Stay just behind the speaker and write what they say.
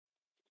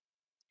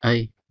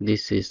Hi,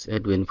 this is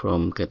Edwin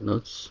from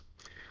CatNotes.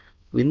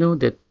 We know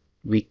that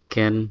we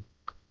can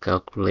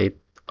calculate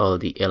all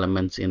the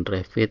elements in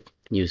Revit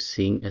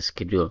using a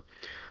schedule.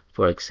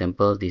 For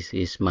example, this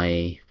is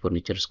my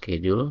furniture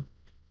schedule.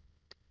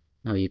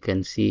 Now you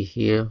can see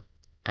here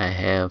I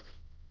have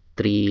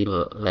three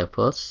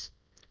levels.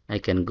 I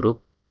can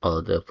group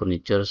all the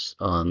furnitures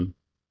on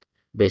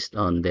based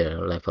on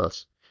their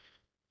levels.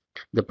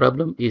 The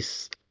problem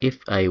is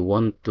if I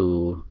want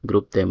to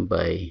group them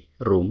by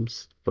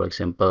rooms, for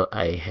example,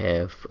 I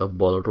have a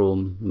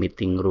ballroom,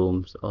 meeting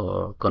rooms,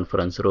 or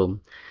conference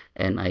room,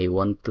 and I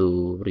want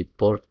to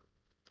report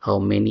how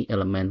many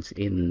elements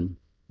in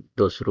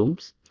those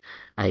rooms,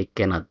 I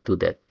cannot do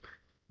that.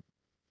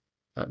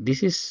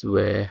 This is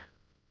where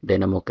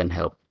Dynamo can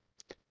help.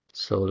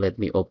 So let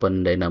me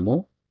open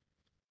Dynamo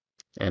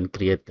and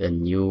create a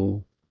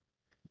new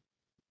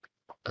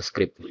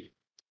script.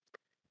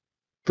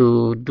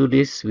 To do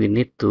this, we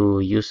need to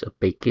use a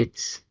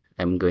package.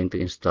 I'm going to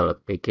install a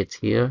package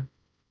here.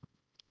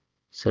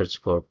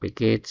 Search for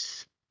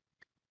package.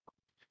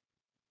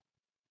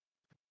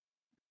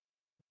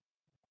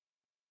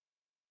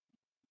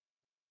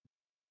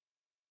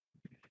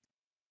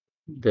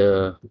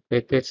 The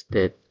package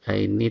that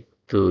I need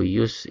to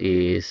use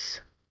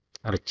is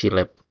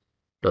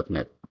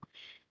archilab.net.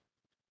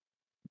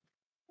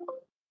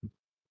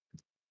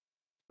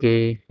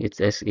 Okay, it's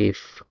as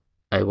if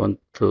I want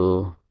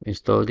to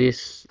install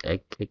this.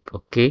 I click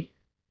OK.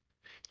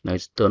 Now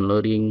it's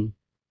downloading.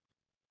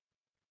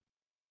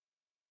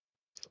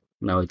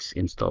 Now it's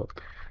installed.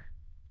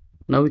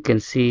 Now we can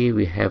see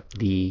we have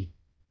the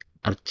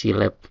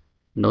archilab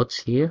nodes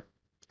here.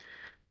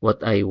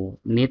 What I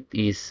need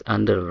is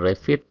under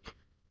Revit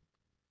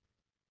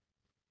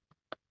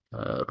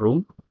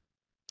room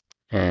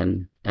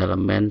and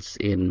elements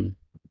in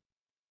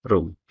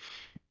room.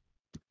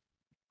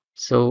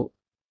 So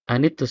I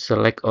need to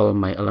select all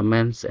my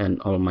elements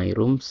and all my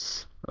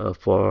rooms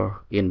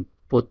for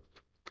input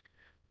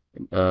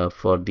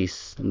for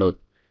this node.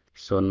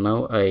 So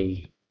now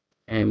I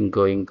am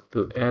going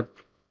to add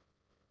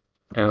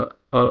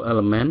all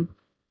element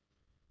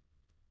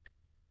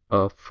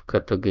of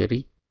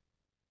category,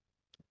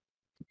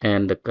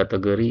 and the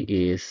category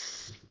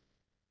is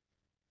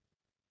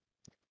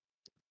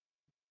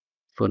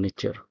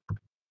furniture.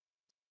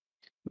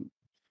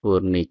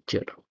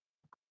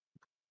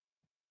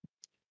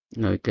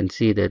 Now you can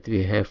see that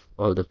we have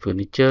all the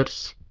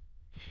furnitures.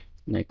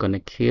 And I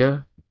connect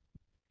here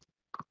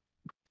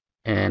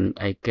and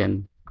I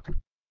can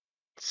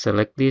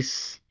select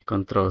this,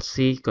 Control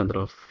C,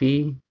 Control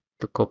V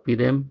to copy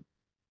them,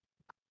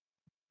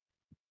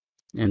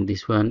 and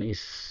this one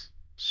is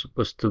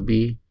supposed to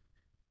be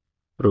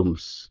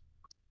rooms.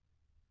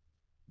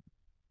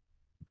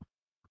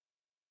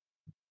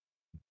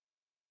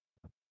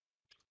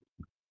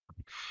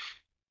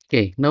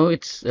 Okay, now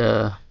it's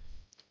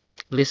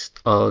list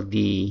all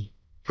the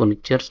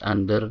furnitures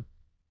under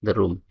the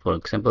room. For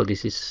example,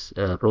 this is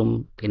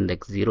room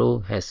index 0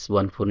 has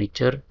one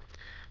furniture,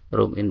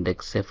 room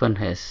index 7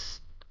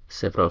 has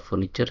several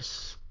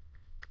furnitures,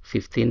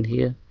 15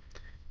 here.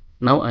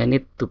 Now I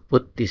need to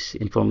put this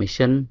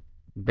information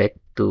back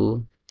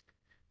to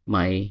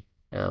my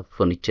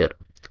furniture.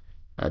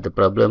 The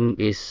problem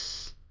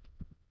is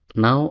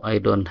now I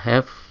don't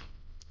have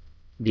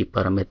the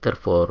parameter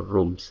for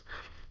rooms.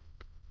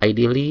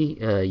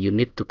 Ideally, you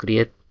need to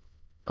create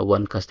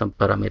one custom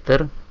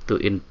parameter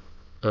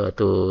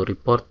to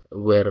report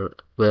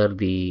where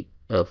the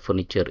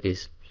furniture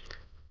is.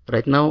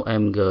 Right now,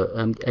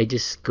 I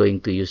just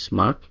going to use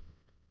Mark.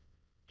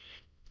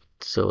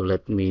 So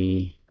let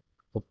me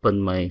open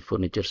my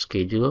furniture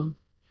schedule,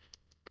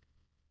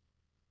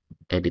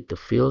 edit the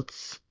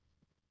fields,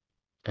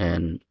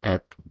 and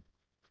add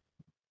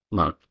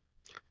Mark.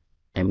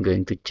 I'm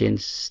going to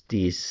change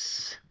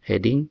this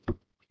heading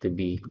to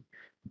be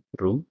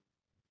room.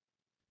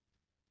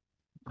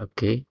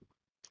 Okay.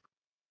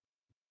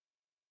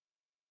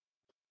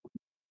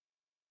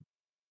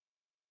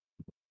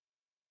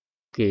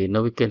 Okay,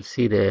 now we can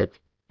see that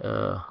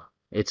uh,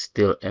 it's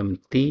still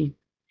empty.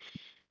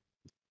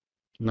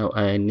 Now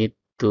uh, I need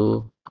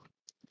to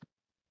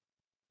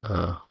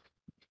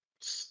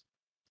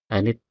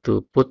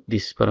put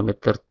this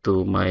parameter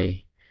to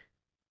my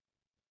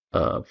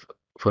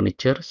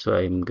furniture. So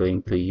I'm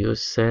going to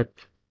use set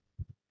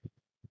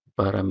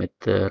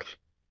parameter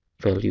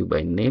value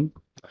by name.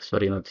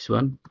 Sorry, not this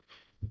one.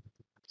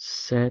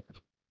 Set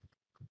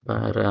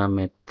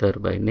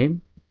parameter by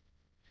name.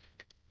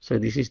 So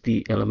this is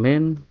the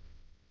element,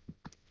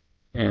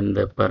 and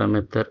the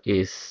parameter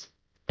is,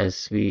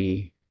 as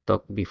we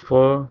talked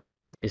before,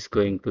 is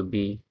going to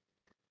be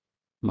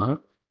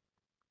mark,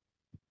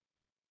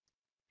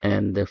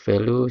 and the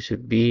value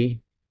should be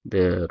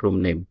the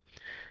room name.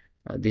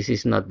 This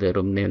is not the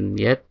room name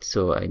yet,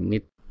 so I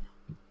need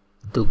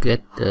to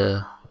get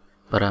the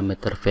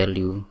parameter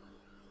value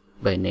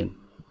by name.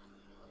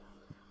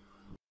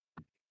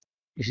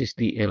 This is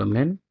the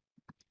element,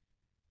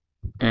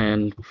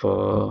 and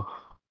for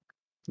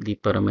the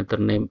parameter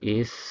name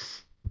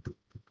is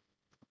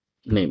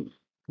name,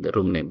 the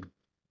room name.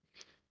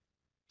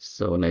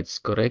 So now it's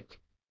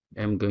correct.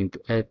 I'm going to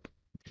add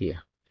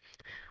here.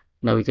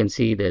 Now we can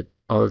see that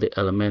all the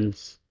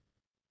elements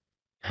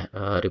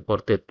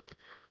reported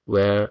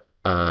were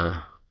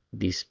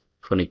this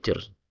furniture.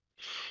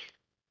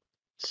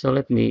 So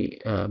let me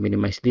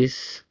minimize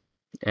this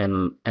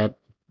and add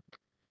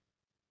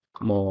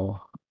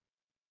more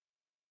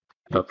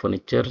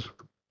furniture.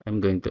 I'm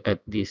going to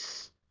add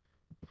this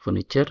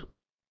furniture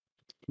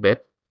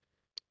bed.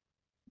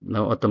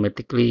 Now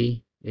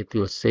automatically it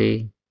will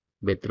say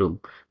bedroom.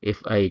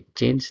 If I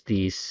change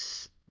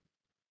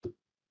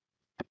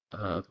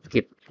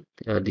kit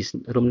this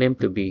room name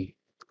to be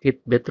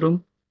kit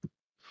bedroom,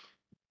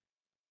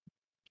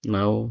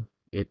 now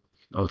it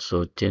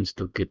also changed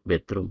to kit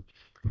bedroom.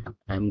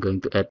 I'm going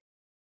to add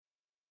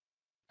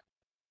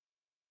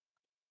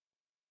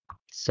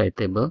side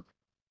table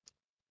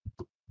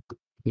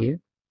here.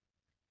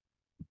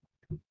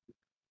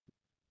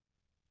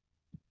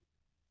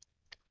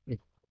 It,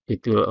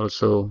 it will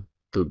also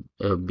to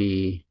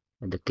be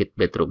the kit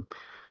bedroom.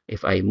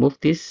 If I move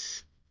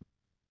this,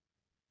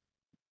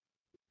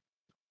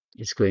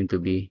 it's going to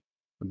be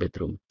a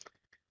bedroom.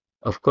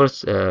 Of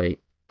course,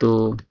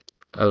 to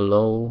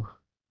allow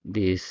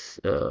this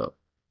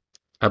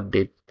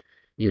update,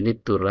 you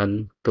need to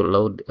run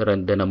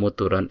Dynamo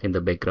to run in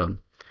the background.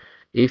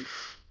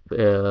 If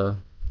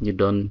you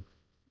don't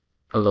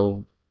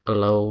allow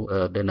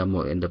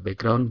Dynamo in the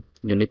background,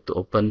 you need to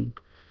open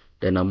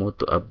Dynamo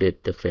to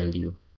update the value.